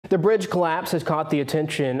The bridge collapse has caught the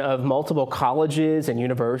attention of multiple colleges and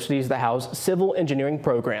universities that house civil engineering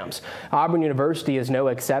programs. Auburn University is no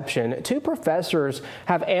exception. Two professors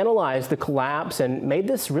have analyzed the collapse and made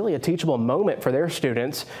this really a teachable moment for their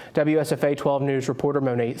students. WSFA 12 News reporter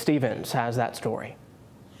Monet Stevens has that story.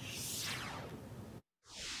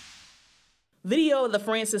 Video of the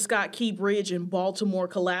Francis Scott Key Bridge in Baltimore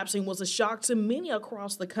collapsing was a shock to many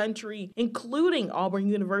across the country, including Auburn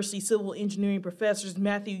University civil engineering professors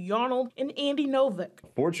Matthew Yarnold and Andy Novak.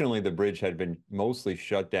 Fortunately, the bridge had been mostly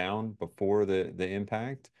shut down before the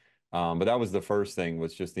impact, but that was the first thing,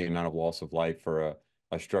 was just the amount of loss of life for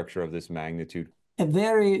a structure of this magnitude. A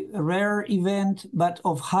very rare event, but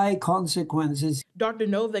of high consequences. Dr.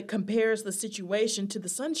 Novak compares the situation to the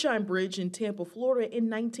Sunshine Bridge in Tampa, Florida in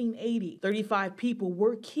 1980. 35 people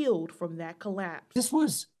were killed from that collapse. This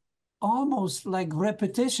was almost like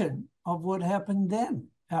repetition of what happened then.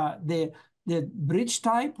 The bridge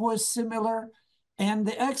type was similar and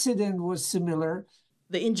the accident was similar.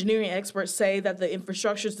 The engineering experts say that the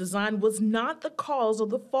infrastructure's design was not the cause of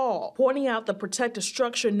the fall, pointing out the protective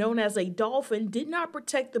structure known as a dolphin did not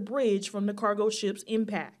protect the bridge from the cargo ship's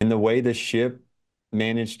impact. And the way the ship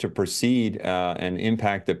managed to proceed and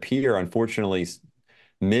impact the pier, unfortunately,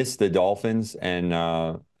 missed the dolphins and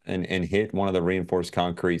hit one of the reinforced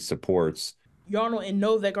concrete supports. Yarnold and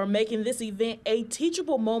Novak are making this event a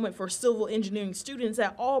teachable moment for civil engineering students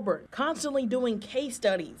at Auburn, constantly doing case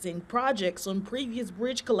studies and projects on previous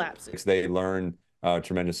bridge collapses. They learn a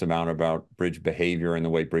tremendous amount about bridge behavior and the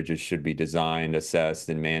way bridges should be designed, assessed,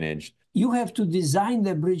 and managed. You have to design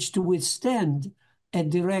the bridge to withstand a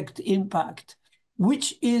direct impact,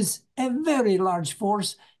 which is a very large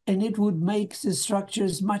force, and it would make the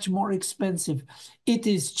structures much more expensive. It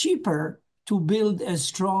is cheaper to build a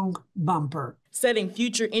strong bumper. Setting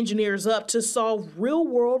future engineers up to solve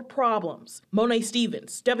real-world problems. Monet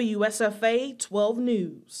Stevens, WSFA 12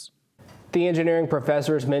 News. The engineering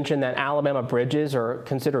professors mentioned that Alabama bridges are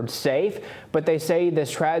considered safe, but they say this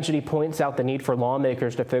tragedy points out the need for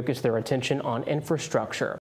lawmakers to focus their attention on infrastructure.